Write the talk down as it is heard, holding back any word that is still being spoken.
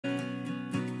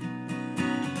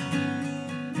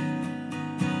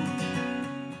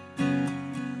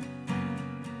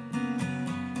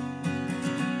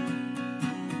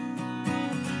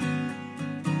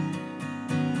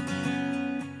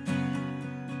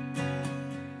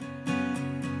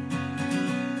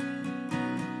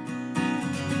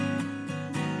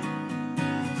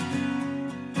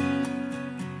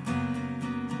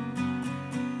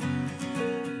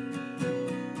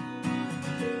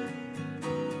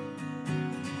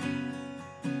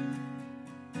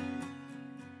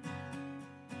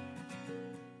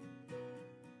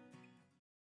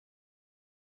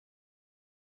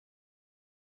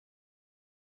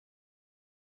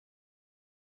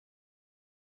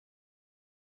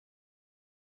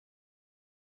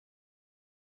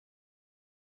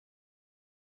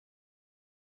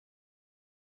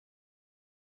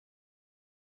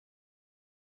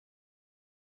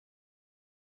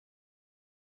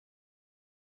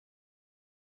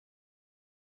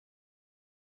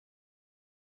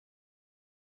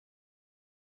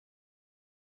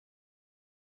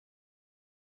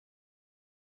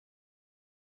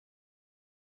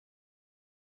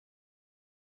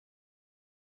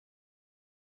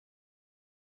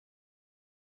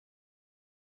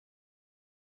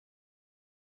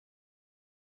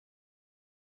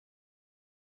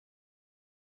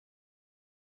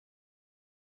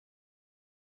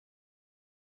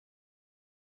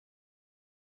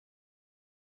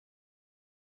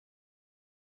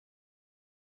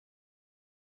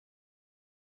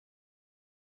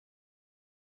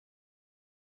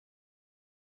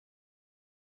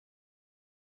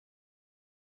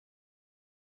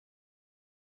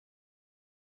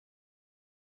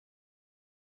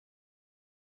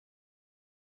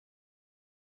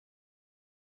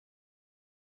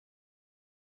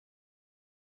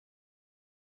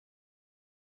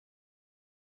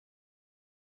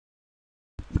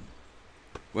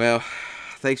Well,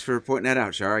 thanks for pointing that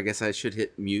out, Shar. I guess I should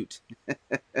hit mute.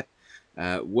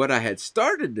 What I had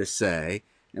started to say,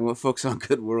 and what folks on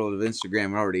Good World of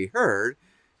Instagram already heard,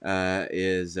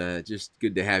 is just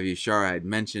good to have you, Shar. I had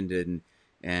mentioned it,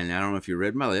 and I don't know if you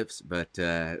read my lips, but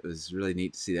it was really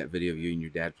neat to see that video of you and your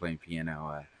dad playing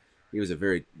piano. He was a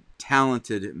very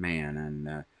talented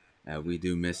man, and we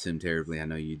do miss him terribly. I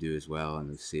know you do as well, and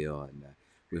Lucille, and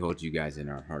we hold you guys in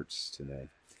our hearts today.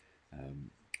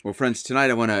 Um, well, friends,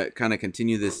 tonight I want to kind of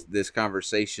continue this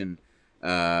conversation,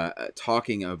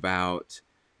 talking about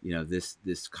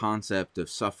this concept of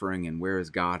suffering and where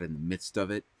is God in the midst of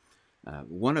it.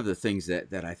 One of the things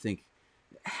that I think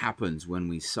happens when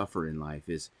we suffer in life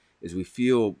is we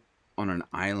feel on an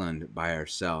island by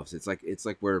ourselves. It's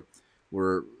like we're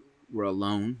we're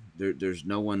alone. There's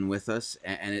no one with us,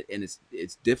 and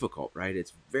it's difficult, right?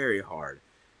 It's very hard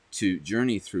to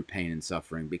journey through pain and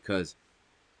suffering because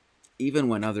even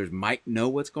when others might know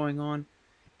what's going on,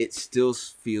 it still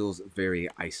feels very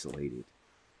isolated.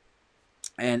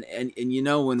 And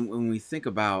when we think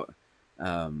about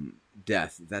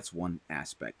death, that's one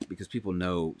aspect because people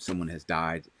know someone has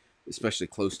died, especially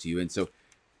close to you, and so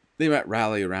they might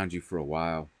rally around you for a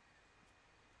while.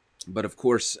 But of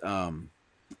course, sorry,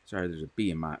 there's a bee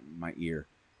in my ear.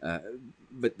 Uh,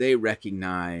 but they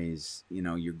recognize,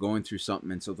 you're going through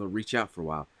something, and so they'll reach out for a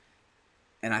while.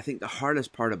 And I think the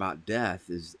hardest part about death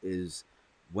is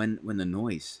when the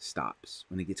noise stops,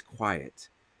 when it gets quiet.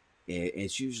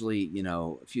 It's usually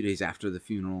a few days after the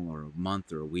funeral, or a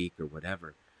month, or a week, or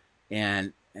whatever,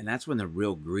 and that's when the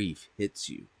real grief hits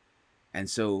you. And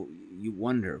so you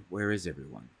wonder, where is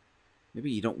everyone?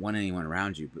 Maybe you don't want anyone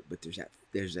around you, but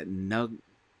there's that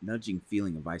nudging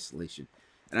feeling of isolation.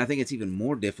 And I think it's even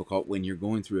more difficult when you're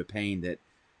going through a pain that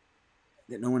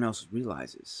no one else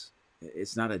realizes.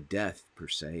 It's not a death per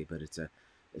se, but it's a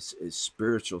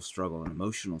spiritual struggle, an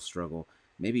emotional struggle.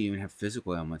 Maybe you even have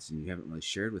physical ailments and you haven't really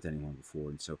shared with anyone before,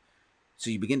 and so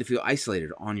you begin to feel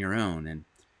isolated on your own.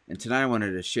 And tonight I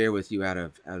wanted to share with you out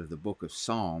of the book of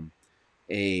Psalm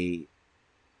a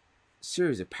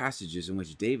series of passages in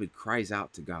which David cries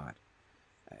out to God.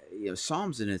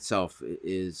 Psalms in itself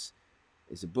is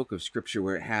a book of scripture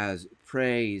where it has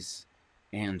praise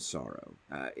and sorrow.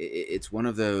 It's one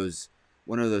of those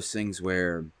things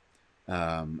where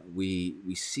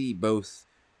we see both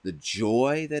the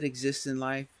joy that exists in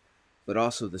life, but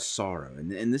also the sorrow.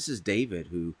 And this is David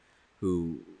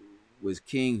who was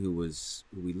king, who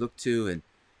we look to,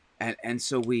 and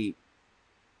so we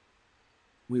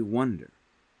wonder.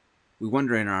 We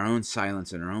wonder in our own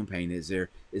silence and our own pain, is there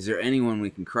anyone we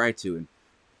can cry to? And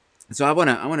so I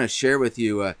wanna share with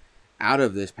you, out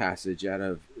of this passage, out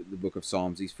of the book of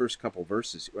Psalms, these first couple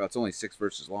verses. Well, it's only 6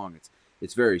 verses long.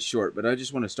 It's very short, but I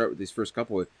just want to start with these first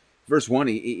couple. Verse 1,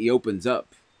 he opens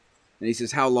up and he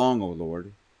says, "How long, O Lord?"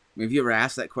 I mean, have you ever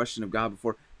asked that question of God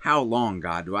before? How long,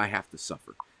 God, do I have to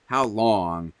suffer? How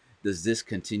long does this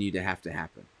continue to have to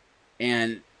happen?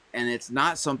 And and it's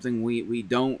not something we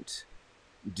don't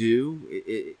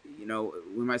do.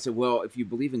 We might say, well, if you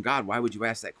believe in God, why would you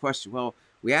ask that question? Well,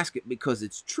 we ask it because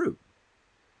it's true.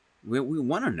 We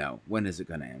want to know, when is it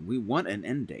going to end. We want an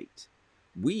end date.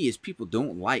 We as people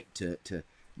don't like to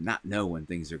not know when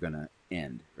things are going to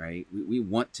end, right? We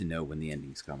want to know when the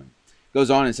ending's coming. Goes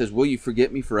on and says, will you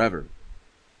forget me forever?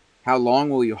 How long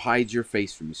will you hide your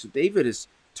face from me? So David is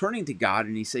turning to God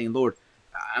and he's saying, Lord,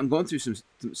 I'm going through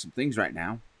some things right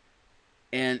now,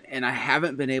 and I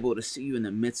haven't been able to see you in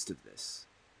the midst of this.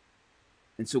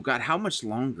 And so, God, how much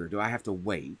longer do I have to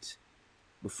wait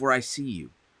before I see you,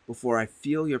 before I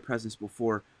feel your presence,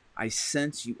 before I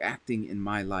sense you acting in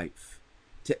my life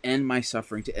to end my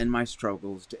suffering, to end my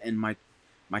struggles, to end my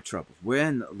troubles?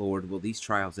 When, Lord, will these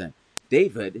trials end?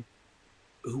 David,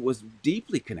 who was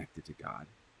deeply connected to God,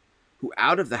 who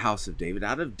out of the house of David,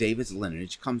 out of David's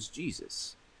lineage comes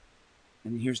Jesus.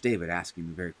 And here's David asking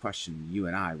the very question you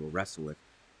and I will wrestle with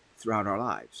throughout our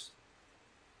lives.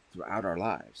 Throughout our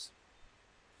lives.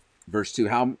 Verse 2,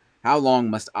 how long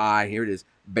must I, here it is,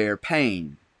 bear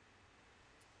pain?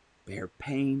 Bear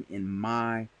pain in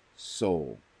my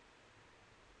soul.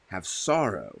 Have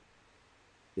sorrow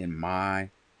in my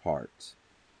heart.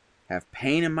 Have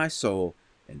pain in my soul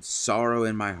and sorrow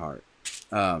in my heart.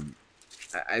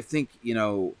 I think,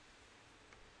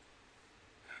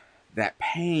 that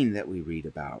pain that we read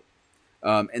about,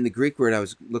 and the Greek word I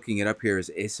was looking it up here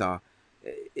is esa.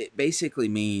 It basically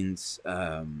means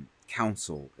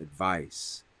counsel,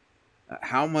 advice.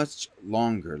 How much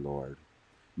longer, Lord,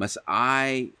 must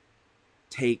I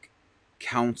take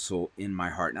counsel in my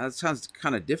heart? Now that sounds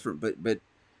kind of different, but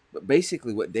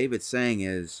basically what David's saying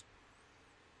is,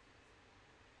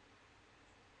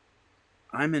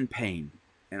 I'm in pain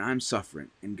and I'm suffering.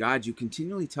 And God, you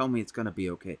continually tell me it's going to be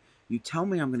okay. You tell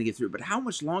me I'm going to get through it. But how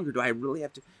much longer do I really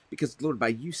have to? Because, Lord, by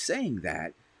you saying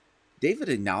that, David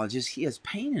acknowledges he has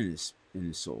pain in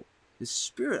his soul. His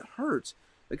spirit hurts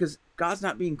because God's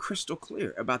not being crystal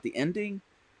clear about the ending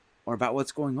or about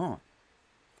what's going on.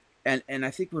 And I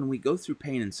think when we go through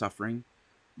pain and suffering,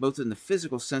 both in the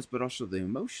physical sense but also the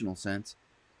emotional sense,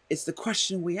 it's the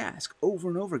question we ask over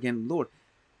and over again, Lord,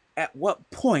 at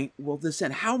what point will this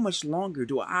end? How much longer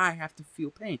do I have to feel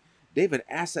pain? David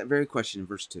asked that very question in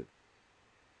verse 2.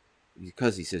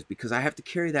 Because he says, because I have to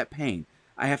carry that pain.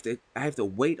 I have to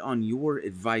wait on your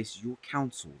advice, your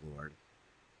counsel, Lord.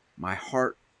 My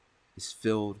heart is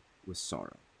filled with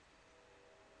sorrow.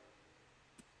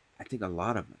 I think a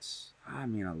lot of us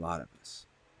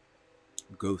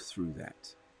go through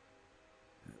that.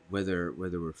 Whether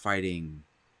we're fighting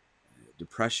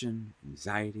depression,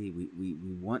 anxiety, we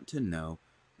want to know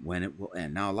when it will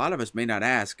end. Now, a lot of us may not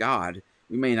ask God.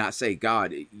 We may not say,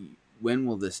 God, when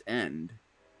will this end?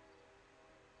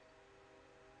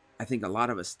 I think a lot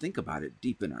of us think about it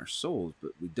deep in our souls,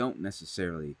 but we don't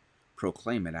necessarily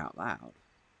proclaim it out loud.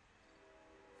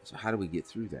 So how do we get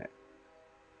through that?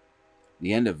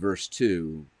 The end of verse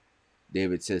 2,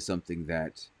 David says something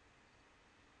that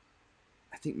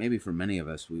I think maybe for many of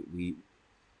us, we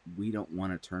don't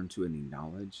want to turn to and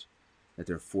acknowledge that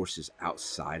there are forces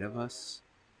outside of us.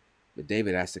 But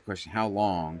David asked the question, how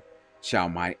long shall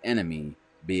my enemy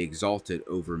be exalted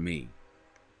over me?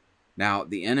 Now,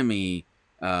 the enemy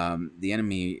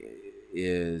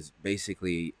is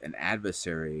basically an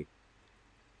adversary,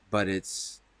 but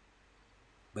it's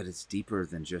deeper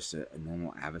than just a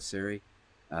normal adversary.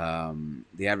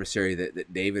 The adversary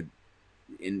that David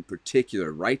in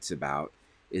particular writes about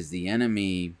is the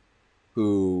enemy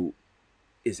who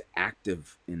is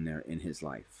active in his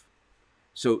life.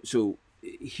 So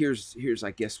here's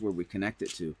I guess where we connect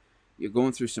it to. You're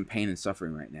going through some pain and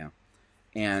suffering right now,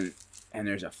 and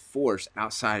there's a force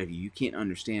outside of you can't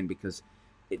understand because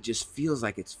it just feels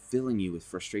like it's filling you with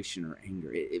frustration or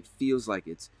anger. It feels like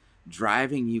it's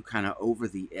driving you kind of over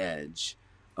the edge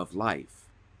of life.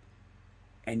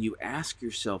 And you ask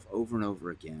yourself over and over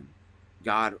again,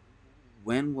 God,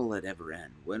 when will it ever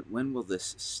end? When will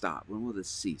this stop? When will this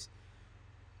cease?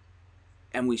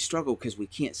 And we struggle because we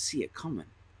can't see it coming.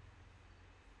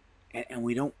 And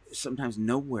we don't sometimes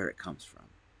know where it comes from.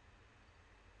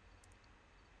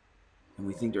 And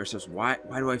we think to ourselves, why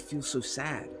do I feel so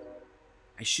sad?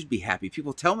 I should be happy.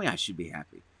 People tell me I should be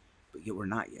happy, but yet we're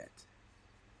not yet.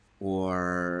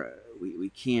 Or we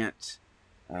can't,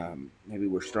 maybe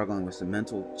we're struggling with some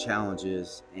mental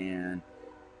challenges and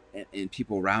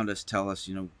people around us tell us,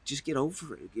 just get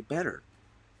over it, get better.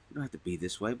 You don't have to be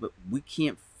this way, but we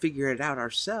can't figure it out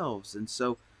ourselves. And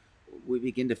so we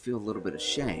begin to feel a little bit of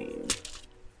shame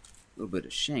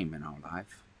in our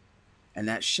life. And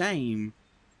that shame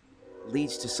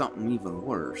leads to something even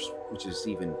worse, which is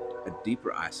even a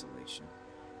deeper isolation.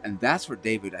 And that's where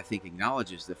David, I think,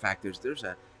 acknowledges the fact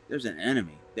there's an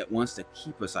enemy that wants to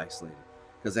keep us isolated,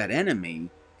 because that enemy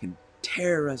can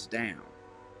tear us down,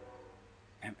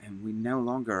 and we no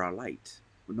longer are light.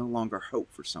 We're no longer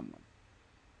hope for someone.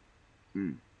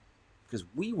 Because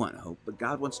we want hope, but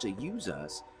God wants to use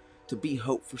us to be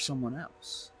hope for someone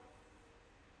else.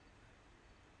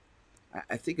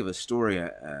 I think of a story,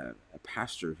 a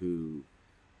pastor who,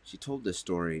 she told this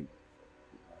story,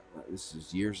 this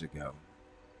is years ago,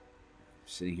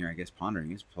 sitting here, I guess,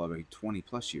 pondering, it's probably 20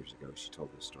 plus years ago she told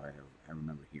this story, I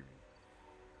remember hearing.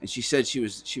 And she said she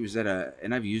was at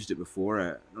and I've used it before,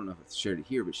 I don't know if I've shared it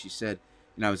here, but she said,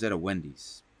 I was at a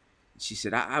Wendy's. She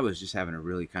said, I was just having a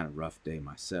really kind of rough day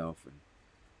myself,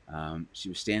 and she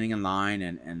was standing in line,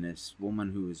 and this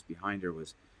woman who was behind her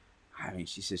was,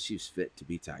 she said she was fit to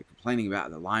be tied, complaining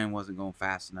about the line wasn't going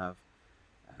fast enough.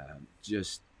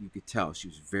 Just, you could tell she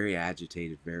was very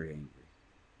agitated, very angry.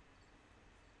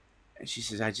 And she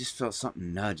says, I just felt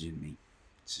something nudging me.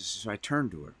 So I turned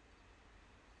to her,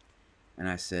 and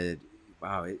I said,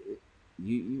 wow,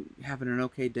 you having an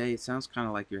okay day? It sounds kind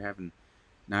of like you're having,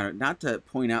 not to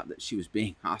point out that she was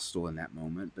being hostile in that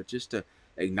moment, but just to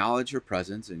acknowledge her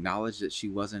presence, acknowledge that she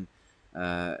wasn't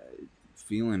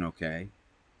feeling okay.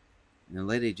 And the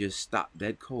lady just stopped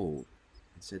dead cold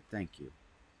and said, thank you.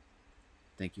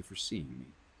 Thank you for seeing me.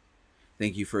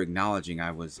 Thank you for acknowledging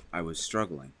I was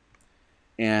struggling.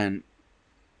 And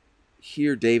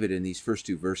here David in these first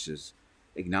two verses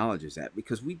acknowledges that,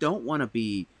 because we don't want to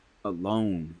be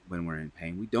alone when we're in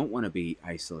pain. We don't want to be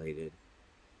isolated.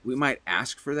 We might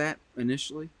ask for that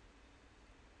initially,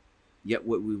 yet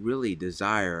what we really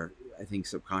desire, I think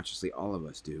subconsciously all of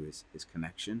us do, is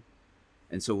connection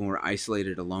And so when we're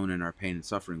isolated, alone in our pain and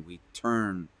suffering, we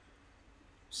turn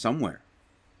somewhere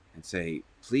and say,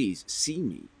 please see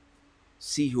me,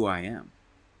 see who I am.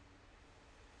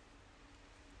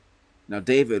 Now,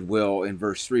 David will, in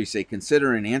verse 3, say,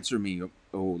 consider and answer me,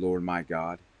 O Lord my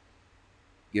God.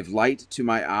 Give light to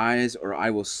my eyes, or I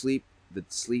will sleep the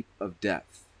sleep of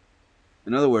death.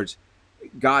 In other words,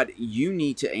 God, you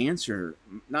need to answer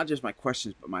not just my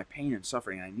questions, but my pain and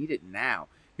suffering. And I need it now.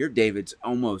 Here, David's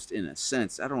almost, in a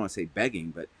sense, I don't want to say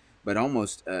begging, but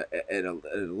almost at a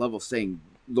level saying,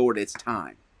 Lord, it's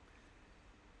time.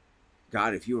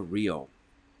 God, if you're real,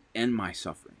 end my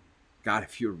suffering. God,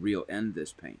 if you're real, end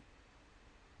this pain.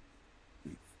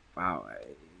 Wow,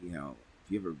 if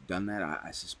you ever done that,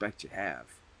 I suspect you have.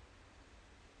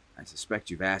 I suspect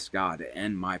you've asked God to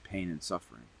end my pain and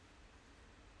suffering.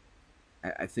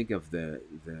 I think of the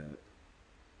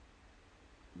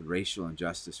racial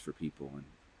injustice for people, and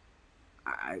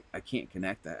I can't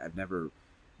connect that. I've never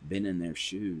been in their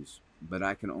shoes, but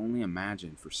I can only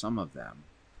imagine for some of them,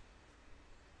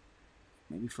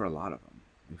 maybe for a lot of them,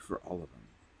 maybe for all of them,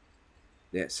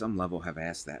 they at some level have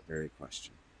asked that very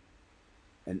question.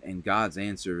 And God's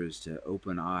answer is to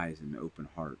open eyes and open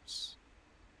hearts.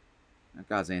 Now,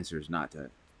 God's answer is not to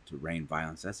rain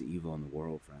violence. That's evil in the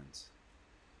world, friends.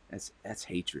 That's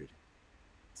hatred.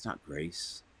 It's not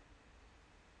grace.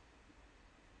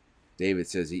 David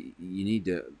says, you need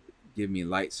to give me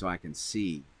light so I can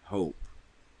see hope.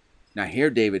 Now here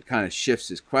David kind of shifts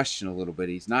his question a little bit.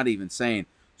 He's not even saying,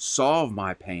 solve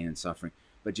my pain and suffering,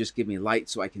 but just give me light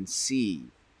so I can see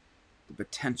the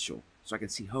potential, so I can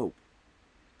see hope.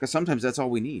 Because sometimes that's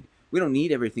all we need. We don't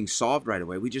need everything solved right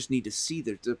away. We just need to see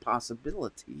there's a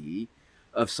possibility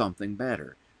of something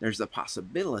better. There's the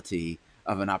possibility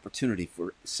of an opportunity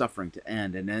for suffering to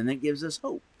end. And then it gives us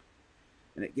hope.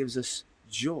 And it gives us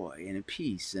joy and a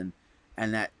peace. And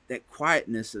that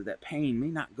quietness of that pain may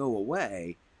not go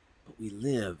away, but we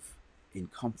live in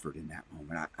comfort in that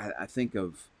moment. I think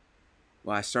of,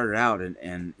 well, I started out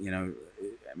and I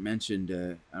mentioned,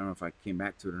 I don't know if I came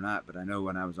back to it or not, but I know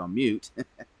when I was on mute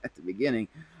at the beginning,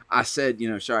 I said,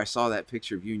 sure, I saw that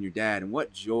picture of you and your dad and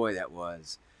what joy that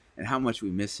was and how much we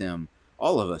miss him.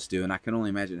 All of us do. And I can only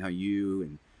imagine how you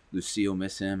and Lucille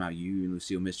miss him, how you and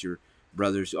Lucille miss your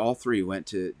brothers. All three went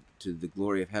to the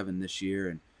glory of heaven this year.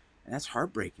 And that's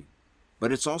heartbreaking.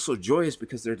 But it's also joyous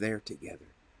because they're there together.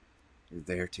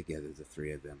 They're there together, the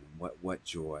three of them. And what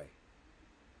joy,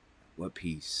 what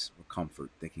peace, what comfort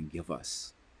they can give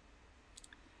us.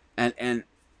 And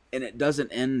it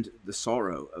doesn't end the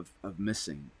sorrow of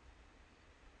missing,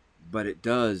 but it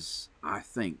does, I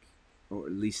think, or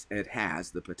at least it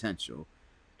has the potential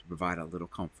to provide a little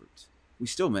comfort. We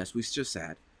still miss, we still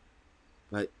sad,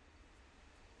 but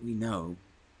we know,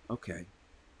 okay,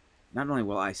 not only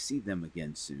will I see them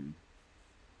again soon,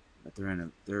 but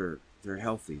they're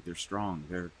healthy, they're strong,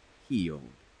 they're healed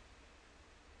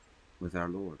with our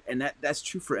Lord. And that's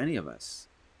true for any of us.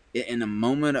 In a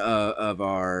moment of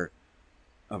our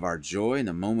joy, in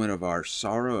the moment of our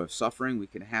sorrow, of suffering, we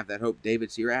can have that hope.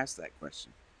 David's here asked that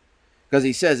question. Because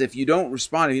he says, if you don't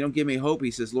respond, if you don't give me hope,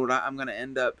 he says, Lord, I'm going to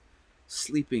end up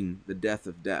sleeping the death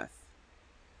of death.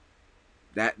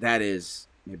 That is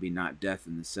maybe not death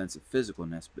in the sense of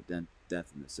physicalness, but then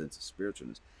death in the sense of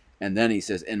spiritualness. And then he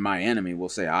says, and my enemy will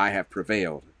say, I have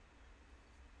prevailed.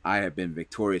 I have been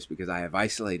victorious because I have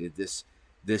isolated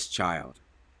this child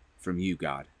from you,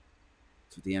 God.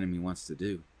 That's what the enemy wants to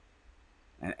do.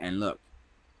 And look,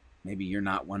 maybe you're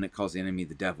not one that calls the enemy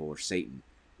the devil or Satan,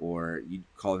 or you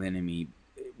call the enemy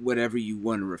whatever you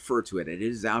want to refer to it. It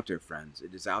is out there, friends.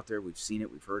 It is out there. We've seen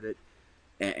it. We've heard it.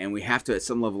 And we have to, at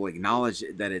some level, acknowledge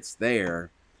that it's there.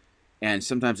 And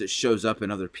sometimes it shows up in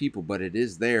other people, but it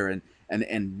is there.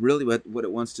 And really what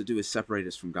it wants to do is separate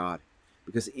us from God.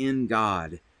 Because in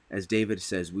God, as David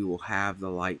says, we will have the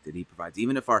light that he provides.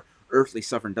 Even if our earthly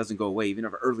suffering doesn't go away, even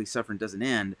if our earthly suffering doesn't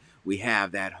end, we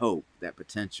have that hope, that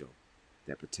potential.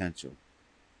 At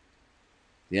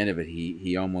the end of it,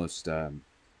 he almost,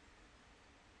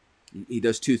 he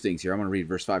does two things here. I'm going to read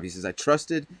verse 5. He says, I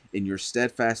trusted in your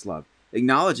steadfast love.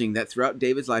 Acknowledging that throughout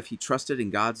David's life, he trusted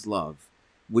in God's love,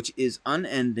 which is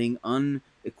unending,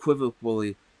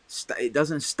 unequivocally, it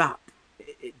doesn't stop.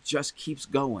 It just keeps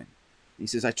going. He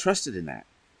says, I trusted in that.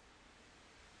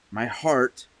 My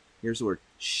heart, here's the word,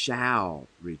 shall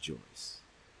rejoice.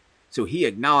 So he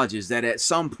acknowledges that at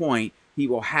some point he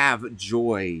will have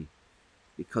joy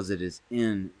because it is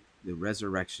in the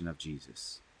resurrection of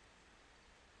Jesus.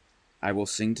 I will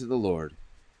sing to the Lord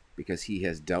because he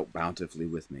has dealt bountifully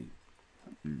with me.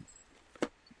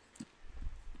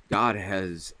 God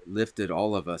has lifted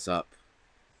all of us up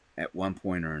at one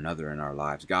point or another in our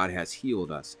lives. God has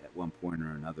healed us at one point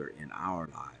or another in our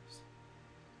lives.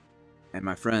 And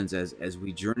my friends, as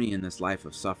we journey in this life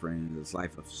of suffering, this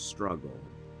life of struggle,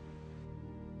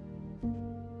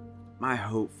 my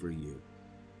hope for you,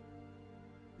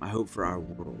 my hope for our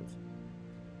world,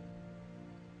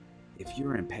 if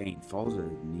you're in pain, fall to the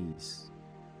knees.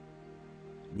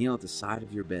 Kneel at the side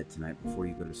of your bed tonight before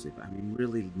you go to sleep. I mean,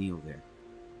 really kneel there.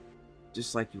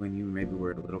 Just like when you maybe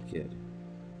were a little kid.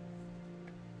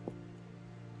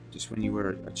 Just when you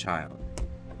were a child.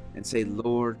 And say,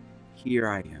 Lord, here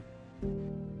I am.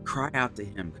 Cry out to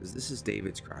him, because this is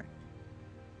David's cry.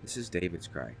 This is David's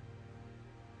cry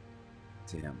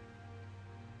to him.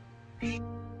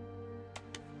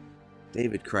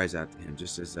 David cries out to him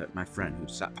just as my friend who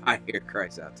sat by here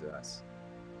cries out to us.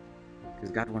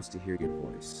 Because God wants to hear your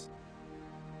voice.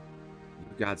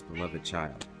 You're God's beloved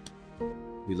child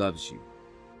who loves you,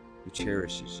 who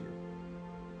cherishes you,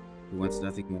 who wants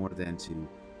nothing more than to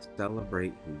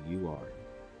celebrate who you are.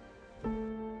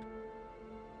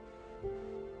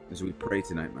 As we pray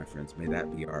tonight, my friends, may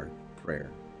that be our prayer.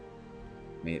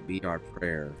 May it be our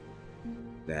prayer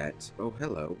that, oh,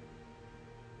 hello.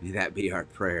 May that be our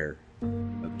prayer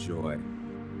of joy.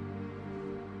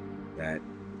 That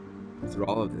through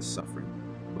all of this suffering,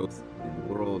 both in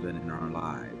the world and in our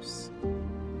lives,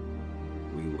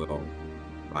 we will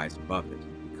rise above it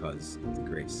because of the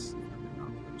grace and the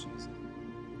knowledge of Jesus.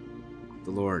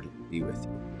 The Lord be with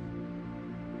you.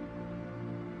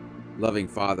 Loving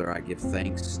Father, I give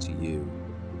thanks to you.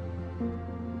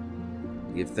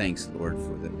 I give thanks, Lord,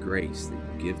 for the grace that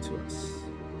you give to us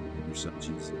in your Son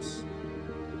Jesus.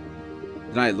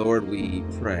 Tonight, Lord, we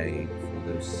pray for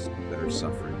those that are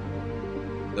suffering,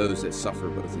 those that suffer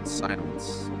both in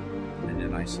silence and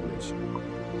in isolation.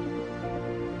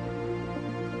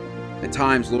 At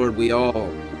times, Lord, we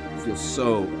all feel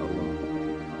so alone.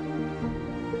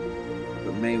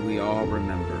 But may we all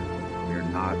remember we are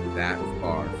not that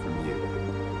far from you.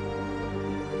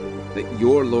 That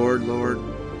you're Lord, Lord,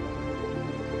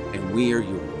 and we are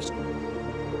yours.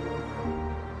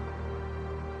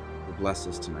 So bless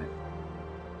us tonight.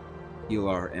 Heal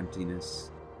our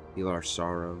emptiness, heal our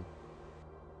sorrow,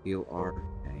 heal our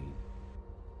pain,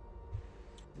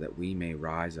 that we may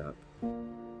rise up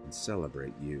and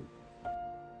celebrate you,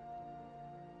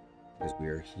 because we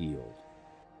are healed.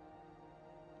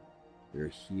 We are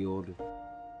healed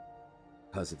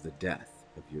because of the death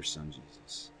of your Son,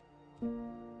 Jesus. I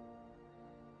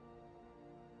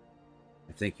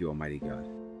thank you, Almighty God,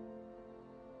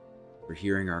 for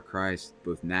hearing our cries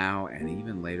both now and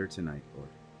even later tonight, Lord.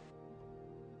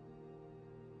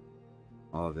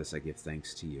 All of this I give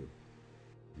thanks to you.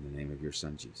 In the name of your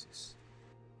Son, Jesus.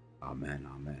 Amen,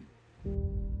 amen.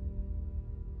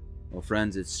 Well,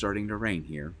 friends, it's starting to rain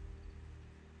here.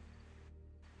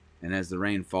 And as the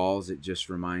rain falls, it just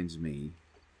reminds me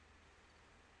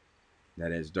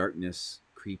that as darkness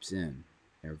creeps in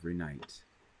every night,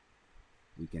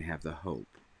 we can have the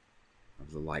hope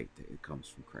of the light that comes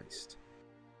from Christ.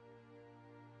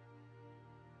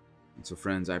 And so,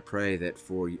 friends, I pray that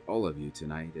for all of you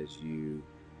tonight, as you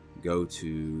go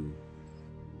to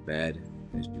bed,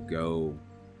 as you go,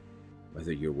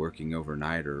 whether you're working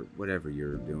overnight or whatever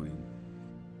you're doing,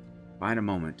 find a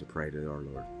moment to pray to our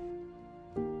Lord.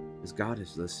 Because God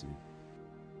is listening.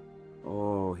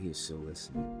 Oh, he is so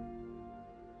listening.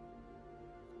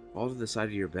 Fall to the side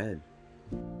of your bed.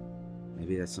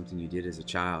 Maybe that's something you did as a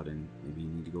child and maybe you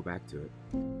need to go back to it.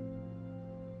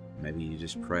 Maybe you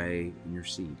just pray in your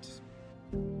seat.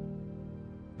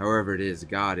 However it is,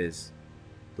 God is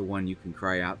the one you can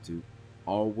cry out to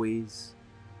always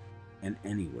and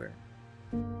anywhere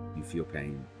you feel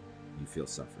pain, you feel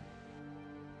suffering.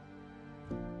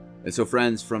 And so,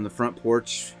 friends, from the front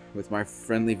porch with my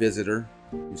friendly visitor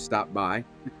who stopped by,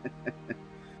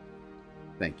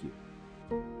 thank you.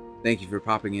 Thank you for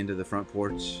popping into the front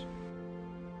porch.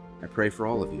 I pray for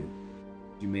all of you.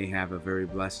 You may have a very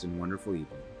blessed and wonderful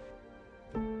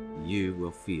evening. You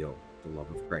will feel the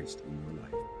love of Christ in your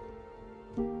life.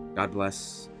 God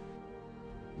bless.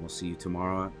 We'll see you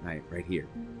tomorrow night right here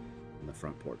on the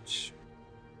front porch.